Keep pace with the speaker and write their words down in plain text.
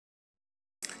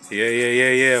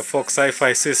Yeah. Fox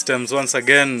Hi-Fi Systems once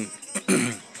again.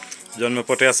 John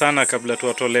mepotea sana kabla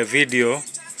tuwatole video.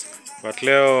 But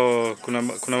leo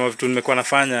kuna mavitu nimekuwa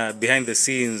nafanya behind the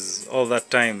scenes all that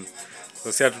time.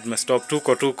 So siya tumestop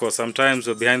tuko. Sometimes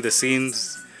we're behind the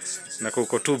scenes. Na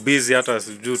kuko too busy hata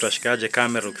sijui utashikaje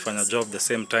camera ukifanya job the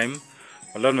same time.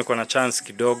 Leo nimekuwa na chance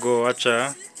kidogo,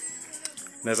 acha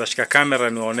naweza shika camera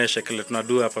niwaoneshe kile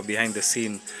tunadua hapa behind the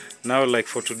scene. Now like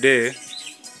for today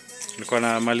niko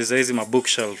na maliza hizi ma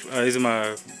bookshelf, hizi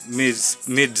ma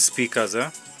mid speakers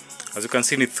as you can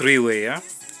see ni 3-way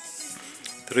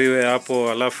three-way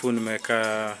hapo, alafu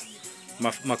nimeweka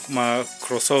ma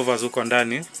crossovers huko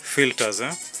ndani, filters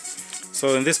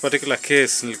So in this particular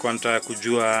case nilikuwa nataka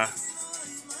kujua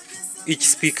each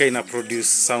speaker ina produce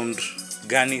sound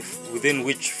gani within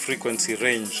which frequency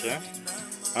range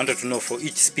I wanted to know for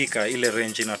each speaker ile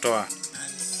range inatoa,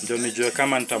 ndio nijue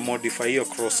kama nita modify hiyo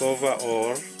crossover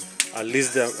or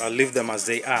I'll leave them as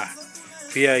they are.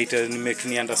 Pia it make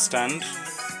me understand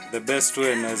the best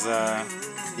way naweza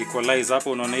equalize.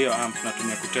 Hapo unaona hiyo amp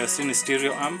natumia kutest ni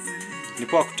stereo amp, ni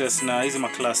poa kutest na hizi ma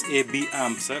class AB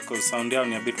amps because sound yao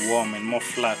ni a bit warm and more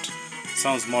flat,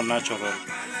 sounds more natural.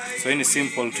 So hii ni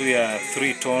simple tu ya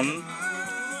 3 tone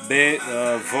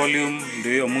volume,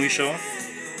 ndio hiyo mwisho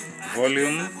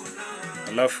volume,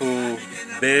 alafu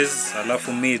bass,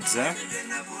 alafu mids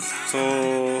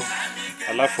So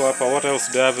alafu hapa what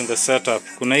else do I have in the setup?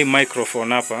 Kuna hii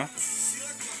microphone hapa.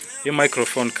 Hii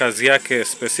microphone kazi yake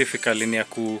specifically ni ya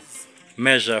ku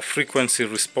measure frequency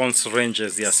response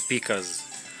ranges ya speakers.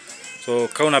 So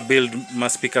kama una build ma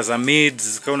speakers za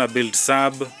mids, kama una build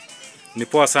sub, ni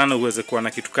poa sana uweze kuwa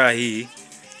na kitu kaa hii,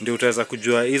 ndio utaweza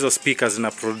kujua hizo speakers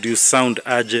zina produce sound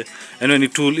aje. Anyway ni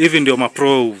tool hivi ndio ma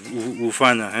pro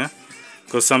ufanya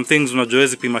because some things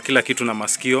unajoezi pima kila kitu na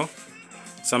masikio.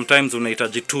 Sometimes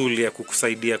unahitaji tool ya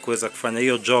kukusaidia kuweza kufanya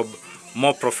hiyo job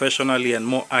more professionally and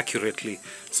more accurately.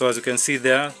 So as you can see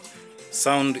there,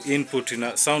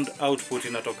 sound output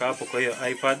inatoka hapo kwa hiyo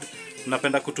iPad.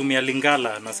 Napenda kutumia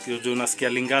Lingala, nasikia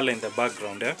Lingala in the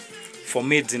background for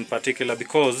mids in particular,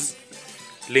 because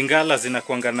Lingala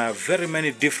zinakuanga na very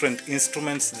many different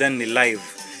instruments than ni live.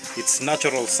 It's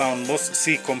natural sound, most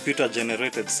see computer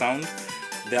generated sound,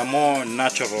 they are more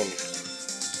natural.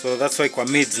 So that's why kwa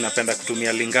mids napenda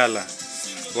kutumia Lingala.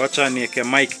 Wacha niweke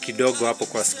mic kidogo hapo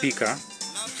kwa speaker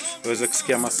uweze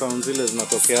kusikia ma sound zile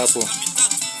zinatokea hapo.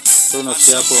 So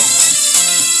unasikia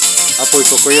hapo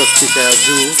iko kwa hiyo speaker ya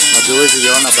juu, najowezi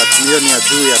yaona but hiyo ni ya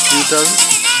juu ya tweeters.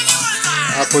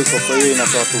 Hapo iko kwa hiyo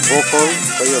inatoa tu vocal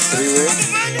kwa hiyo 3-way.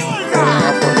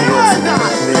 Hapo ndio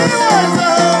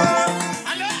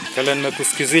kale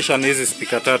nimekusikizisha ni hizi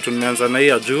speaker tatu. Nimeanza na hii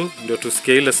ya juu ndio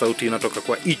tusikie ile sauti inatoka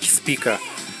kwa each speaker.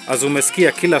 As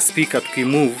umesikia kila speaker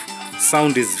tukimove,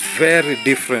 sound is very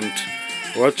different.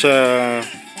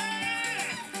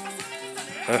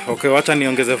 Wacha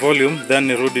niongeze volume then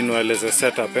nirudi niwaeleze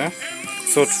setup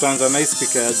So tutaanza na hii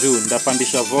speaker ya juu,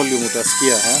 ndapandisha volume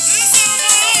utasikia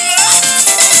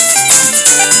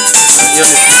hiyo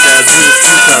ni speaker ya juu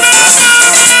tweeters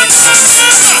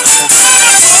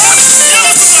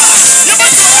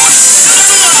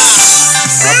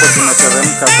Hapo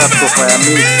tunateremka tatu kwa ya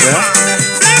mix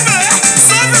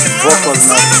vocals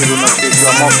na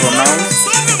tunasikia more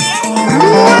pronounced.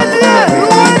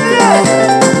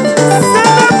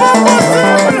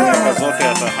 Zote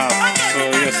at a half,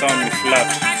 so hiyo sound ni flat.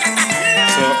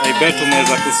 So I bet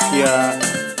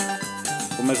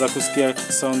umeweza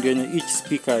kusikia sound yenye each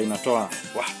speaker inatoa.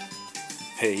 Wow.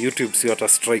 Hey, YouTube si wata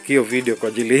strike hiyo video kwa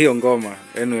ajili hiyo ngoma.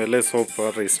 Anyway, let's hope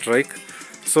wata strike.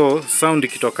 So sound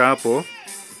ikitoka hapo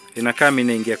inakaa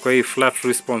inaingia kwa hii flat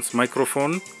response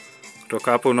microphone.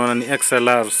 Kutoka hapo unaona ni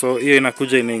XLR, so hiyo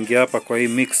inakuja inaingia hapa kwa hii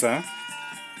mixer.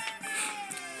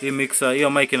 Hii mixer, hiyo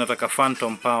mic inataka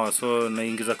phantom power, so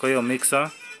naingiza kwa hiyo mixer.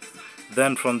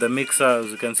 Then from the mixer, as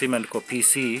you can see imeandikwa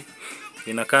PC,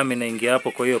 inakaa inaingia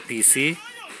hapo kwa hiyo PC.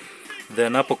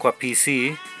 Then hapo kwa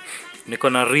PC niko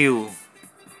na rew.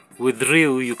 With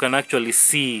rew you can actually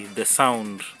see the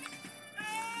sound,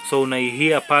 so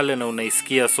unaihia pale na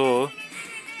unaisikia. So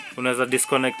unaweza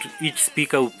disconnect each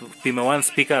speaker, upime one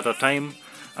speaker at a time.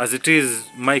 As it is,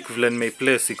 mic vile may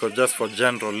place iko just for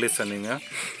general listening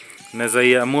Naweza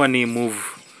iamua ni move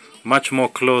much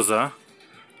more closer,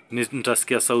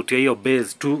 nitasikia sauti ya hiyo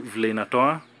bass tu vile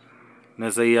inatoa.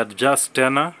 Naweza i-adjust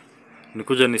tena,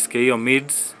 nikuja nisikie hiyo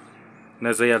mids.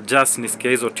 Naweza i-adjust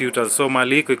nisikie hizo tweeters. So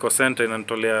mali iko center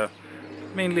inanitolea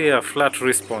mainly a flat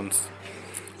response.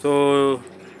 So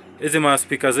hizi ma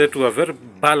speakers zetu are very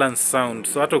balanced sound.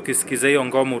 So hata ukisikiza hiyo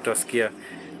ngoma utasikia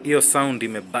hiyo sound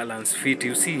imebalance fit.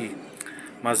 You see,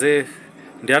 mazee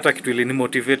ndio hata kitu ili ni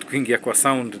motivate kuingia kwa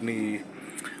sound ni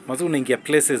mazee, unaingia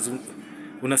places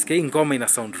unasikia hii ngoma ina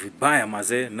sound vibaya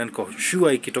mazee, na niko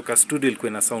sure ikitoka studio ilikuwa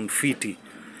ina sound fiti.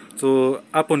 So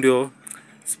hapo ndio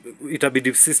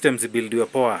itabidi systems buildiwe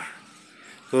poa.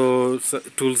 So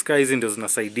tools ka hizi ndio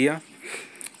zinasaidia.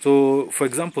 So for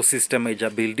example, system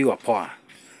haijabuildiwa poa.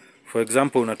 For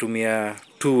example, unatumia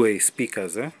two-way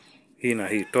speakers, hii na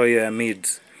hii, toy ya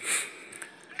mids.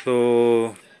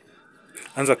 So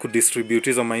anza kudistribute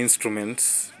hizo ma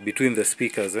instruments between the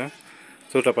speakers,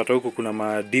 So utapata huku kuna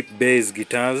ma deep bass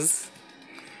guitars.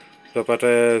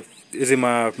 Utapata hizi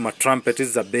ma trumpet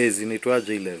hizi za bass,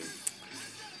 inaitwaje ile?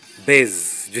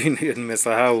 Bass,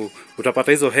 nimesahau.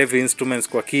 Utapata hizo heavy instruments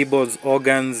kwa keyboards,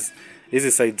 organs,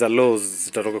 hizi sides za lows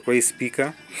zitatoka kwa hii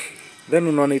speaker. Then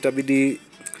unaona itabidi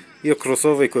hiyo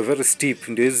crossover iko very steep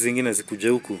ndio hizi zingine zikuje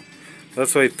huku.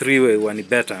 That's why three-way ni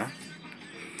better.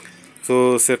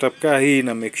 So setup ka hii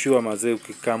na make sure mazee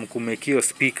ukikam kumekio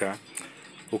speaker,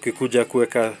 ukikuja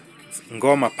kuweka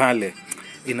ngoma pale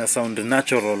ina sound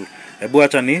natural. Hebu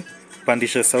acha ni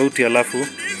pandisha sauti alafu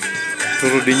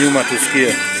turudi nyuma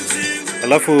tusikie.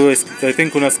 Alafu I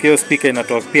think unasikia speaker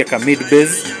inatoa pia ka mid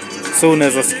bass. So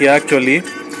unaweza sikia actually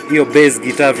hiyo bass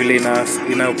guitar vile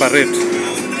ina operate.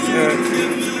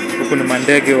 Huku ni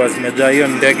mandege wazimejaa, hiyo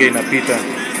ndege inapita.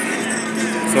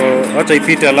 So acha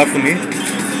ipite alafu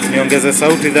niongeze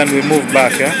sauti, then we move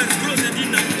back,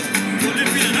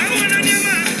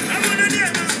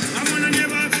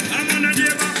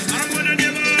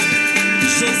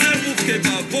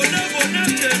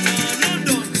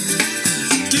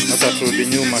 Acha turudi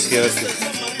nyuma kiasi.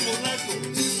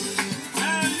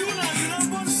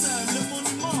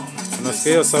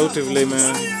 Unasikia hiyo sauti vile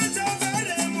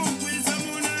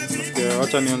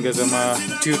Acha niongeze ma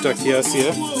tutor kiasi,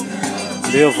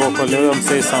 ndio vocal leo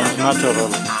msay sound natural.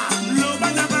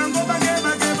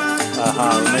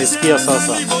 Aha, unaisikia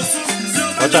sasa.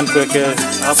 Acha nikuweke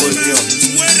hapo hivyo.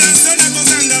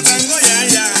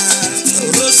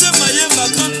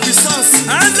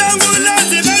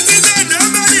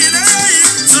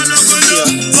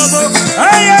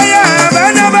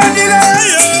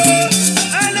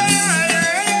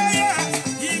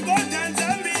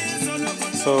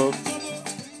 So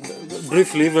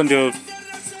briefly, even ndio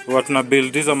tuna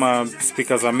build hizo ma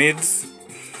speakers za mids.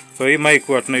 So hii mic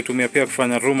tunaitumia pia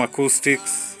kufanya room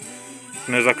acoustics.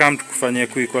 Tunaweza kama tukufanyia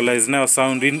kuequalize nayo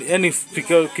sound in any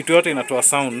speaker, kitu yote inatoa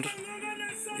sound.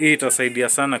 Hii itasaidia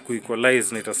sana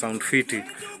kuequalize na ita sound fiti.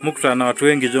 Mkutana na watu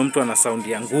wengi jo, mtu ana sound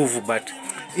ya nguvu but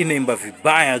inaimba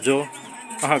vibaya jo.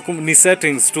 Ni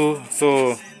settings tu.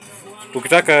 So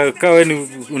ukitaka kawe ni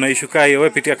unaishuka hiyo, wewe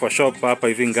pitia kwa shop hapa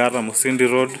hivi Ngara Musindi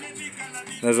Road.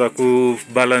 Naweza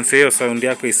kubalance hiyo sound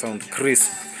yako i sound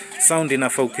crisp. Sound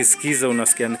inafaa ukisikiza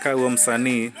unasikia nikaa huo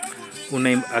msanii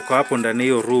ako hapo ndani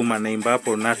hiyo room anaimba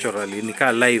hapo naturally,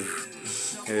 nikaa live.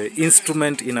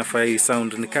 Instrument inafaa i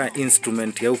sound nikaa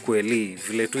instrument ya ukweli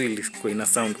vile tu ilikuwa ina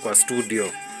sound kwa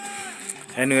studio.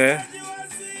 Anyway,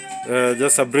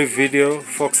 just a brief video.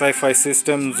 Fox Hi-Fi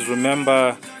Systems,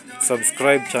 remember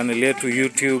subscribe channel yetu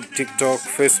YouTube, TikTok,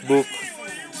 Facebook.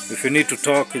 If you need to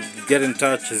talk, get in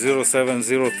touch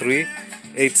 0703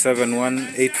 871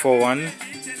 841.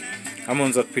 Ama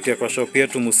unaweza kupitia kwa shop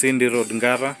yetu Musindi Road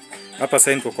Ngara. Hapa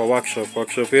sasa niko kwa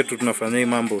workshop yetu tunafanya hii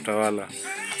mambo Utawala.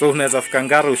 So unaweza fika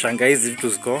Ngara ushangaa hizi vitu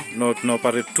ziko, no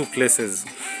operate two places.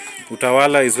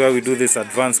 Utawala is where we do this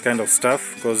advanced kind of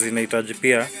stuff because inahitaji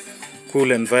pia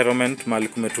cool environment, mahali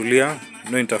kumetulia,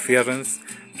 no interference.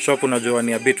 Shop unajua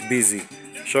ni a bit busy.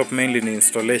 Shop mainly ni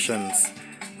installations,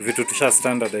 vitu tusha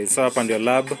standardize. So hapa ndio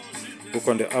lab,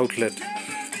 huko ndio outlet.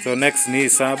 So next ni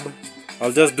sub.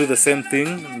 I'll just do the same thing.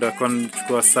 Ndio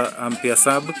kwa ampere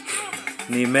sub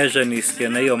ni measure nisikie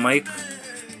na hiyo mic,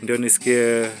 ndio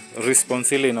nisikie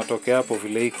response ile inatokea hapo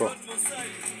vile iko.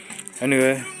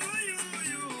 Anyway,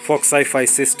 Fox Hi-Fi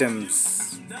Systems.